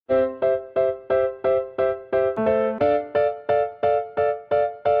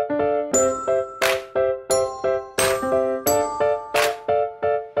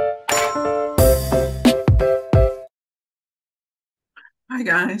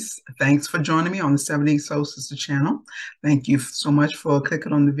guys, thanks for joining me on the 70 Soul Sister channel. Thank you so much for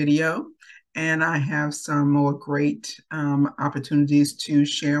clicking on the video. And I have some more great opportunities to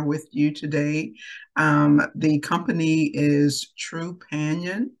share with you today. The company is True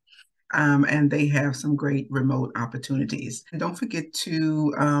Panion, and they have some great remote opportunities. And don't forget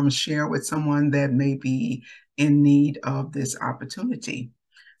to share with someone that may be in need of this opportunity.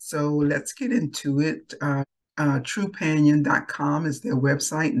 So let's get into it. TruePanion.com is their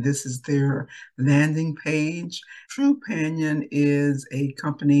website, and this is their landing page. TruePanion is a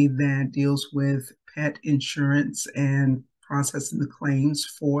company that deals with pet insurance and processing the claims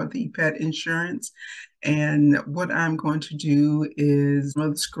for the pet insurance. And what I'm going to do is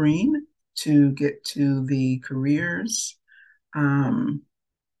on the screen to get to the careers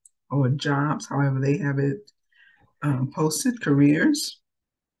or jobs, however they have it posted, careers.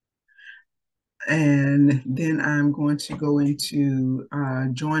 And then I'm going to go into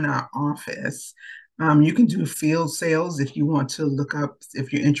join our office. You can do field sales if you want to look up,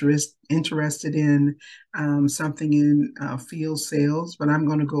 if you're interested in something in field sales, but I'm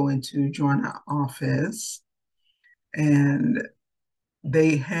going to go into join our office. And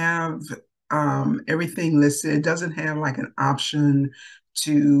they have everything listed. It doesn't have like an option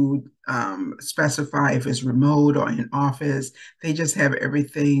to specify if it's remote or in office. They just have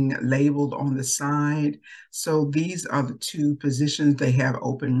everything labeled on the side. So these are the two positions they have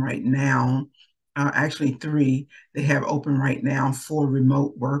open right now. Actually, three they have open right now for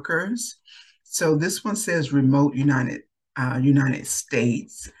remote workers. So this one says remote United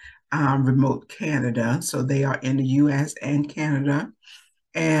States, remote Canada. So they are in the U.S. and Canada.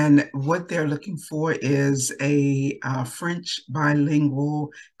 And what they're looking for is a French bilingual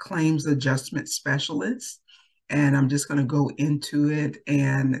claims adjustment specialist. And I'm just going to go into it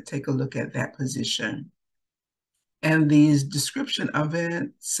and take a look at that position. And the description of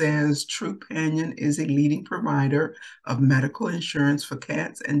it says True Panion is a leading provider of medical insurance for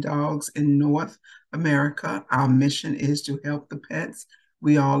cats and dogs in North America. Our mission is to help the pets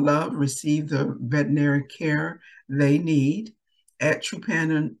we all love receive the veterinary care they need. At True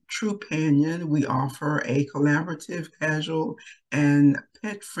Panion, we offer a collaborative, casual, and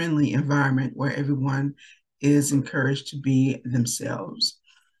pet-friendly environment where everyone is encouraged to be themselves.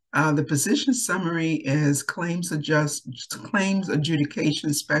 The position summary is claims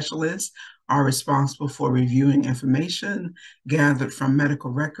adjudication specialists are responsible for reviewing information gathered from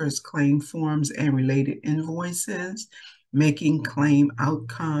medical records, claim forms, and related invoices, making claim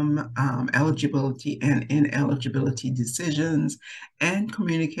outcome, eligibility and ineligibility decisions, and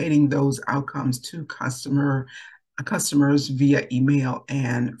communicating those outcomes to customers via email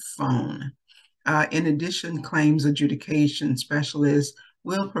and phone. In addition, claims adjudication specialists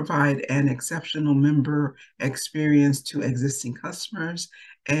will provide an exceptional member experience to existing customers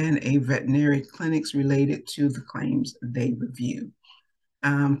and a veterinary clinics related to the claims they review.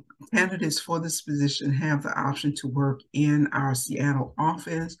 Candidates for this position have the option to work in our Seattle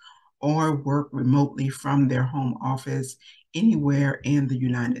office or work remotely from their home office anywhere in the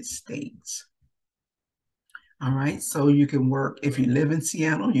United States. All right, so you can work, if you live in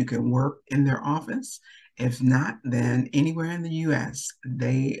Seattle, you can work in their office. If not, then anywhere in the US,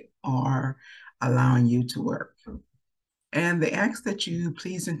 they are allowing you to work. And they ask that you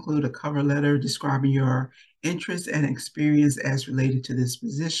please include a cover letter describing your interests and experience as related to this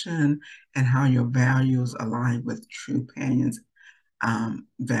position and how your values align with True Panion's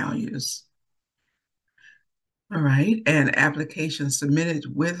values. All right, and application submitted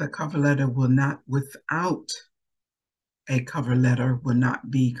with a cover letter without a cover letter will not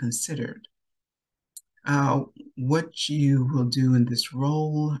be considered. What you will do in this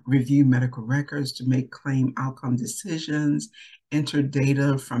role: review medical records to make claim outcome decisions, enter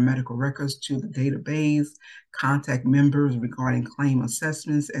data from medical records to the database, contact members regarding claim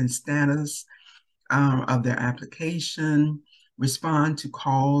assessments and status of their application, respond to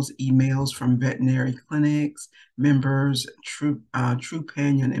calls, emails from veterinary clinics, members, True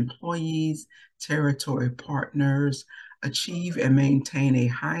Panion employees, territory partners, achieve and maintain a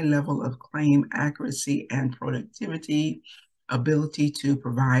high level of claim accuracy and productivity, ability to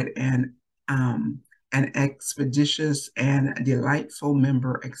provide an expeditious and delightful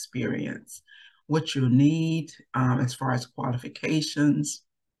member experience. What you'll need as far as qualifications: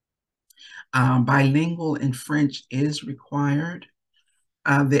 bilingual in French is required.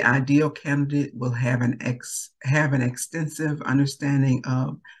 The ideal candidate will have an extensive understanding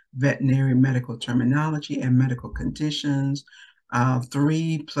of veterinary medical terminology and medical conditions,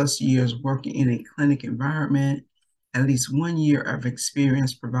 3+ years working in a clinic environment, at least 1 year of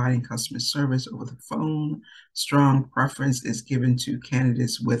experience providing customer service over the phone. Strong preference is given to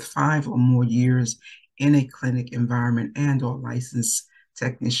candidates with 5 or more years in a clinic environment and/or licensed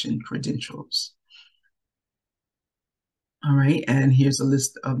technician credentials. All right, and here's a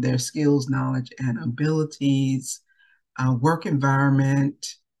list of their skills, knowledge, and abilities. Work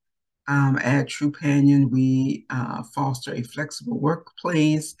environment. At Trupanion, we foster a flexible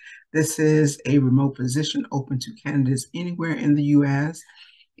workplace. This is a remote position open to candidates anywhere in the U.S.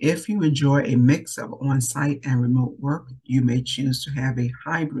 If you enjoy a mix of on-site and remote work, you may choose to have a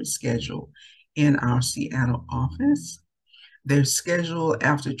hybrid schedule in our Seattle office. Their schedule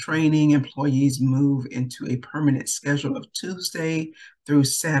after training, employees move into a permanent schedule of Tuesday through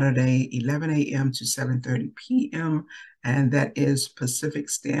Saturday, 11 a.m. to 7:30 p.m., and that is Pacific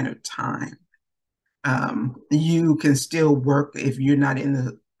Standard Time. You can still work if you're not in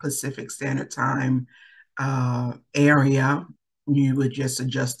the Pacific Standard Time area. You would just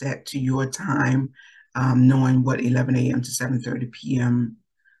adjust that to your time, knowing what 11 a.m. to 7:30 p.m.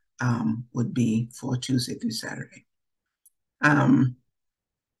 Would be for Tuesday through Saturday.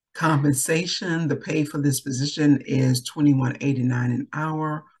 Compensation, the pay for this position is $21.89 an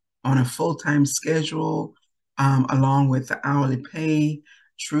hour on a full-time schedule, along with the hourly pay.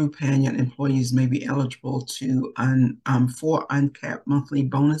 Trupanion employees may be eligible for uncapped monthly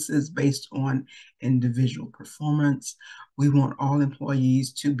bonuses based on individual performance. We want all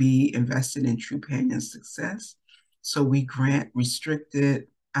employees to be invested in Trupanion's success, so we grant restricted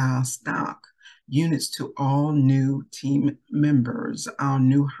stock units to all new team members. Our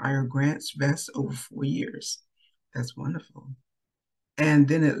new hire grants vest over 4 years. That's wonderful. And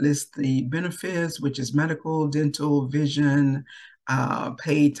then it lists the benefits, which is medical, dental, vision,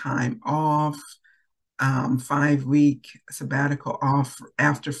 paid time off, 5-week sabbatical off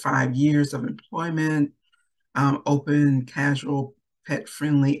after 5 years of employment, open, casual,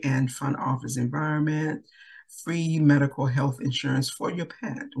 pet-friendly, and fun office environment, free medical health insurance for your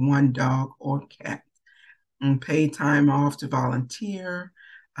pet, one dog or cat, and paid time off to volunteer,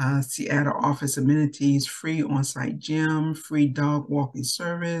 Seattle office amenities, free on-site gym, free dog walking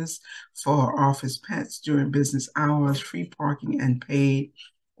service for office pets during business hours, free parking, and paid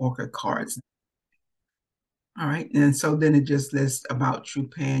Orca cards. All right, and so then it just lists about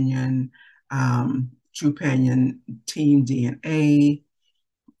Trupanion, Trupanion team DNA,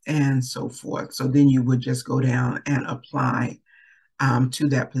 and so forth. So then you would just go down and apply to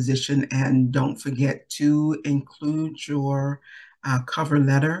that position. And don't forget to include your cover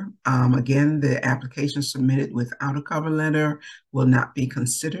letter. Again, the application submitted without a cover letter will not be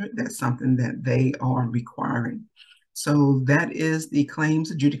considered. That's something that they are requiring. So that is the Claims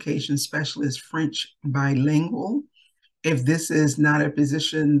Adjudication Specialist French Bilingual. If this is not a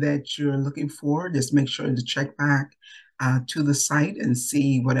position that you're looking for, just make sure to check back to the site and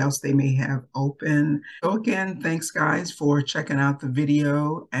see what else they may have open. So again, thanks guys for checking out the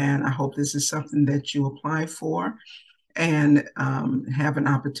video, and I hope this is something that you apply for and have an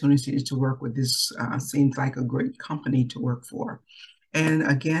opportunity to work with this. Seems like a great company to work for. And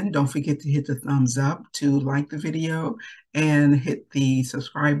again, don't forget to hit the thumbs up to like the video and hit the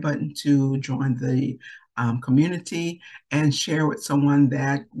subscribe button to join the community and share with someone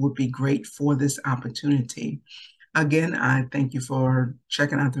that would be great for this opportunity. Again, I thank you for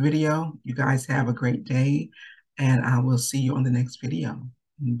checking out the video. You guys have a great day, and I will see you on the next video.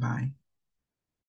 Bye.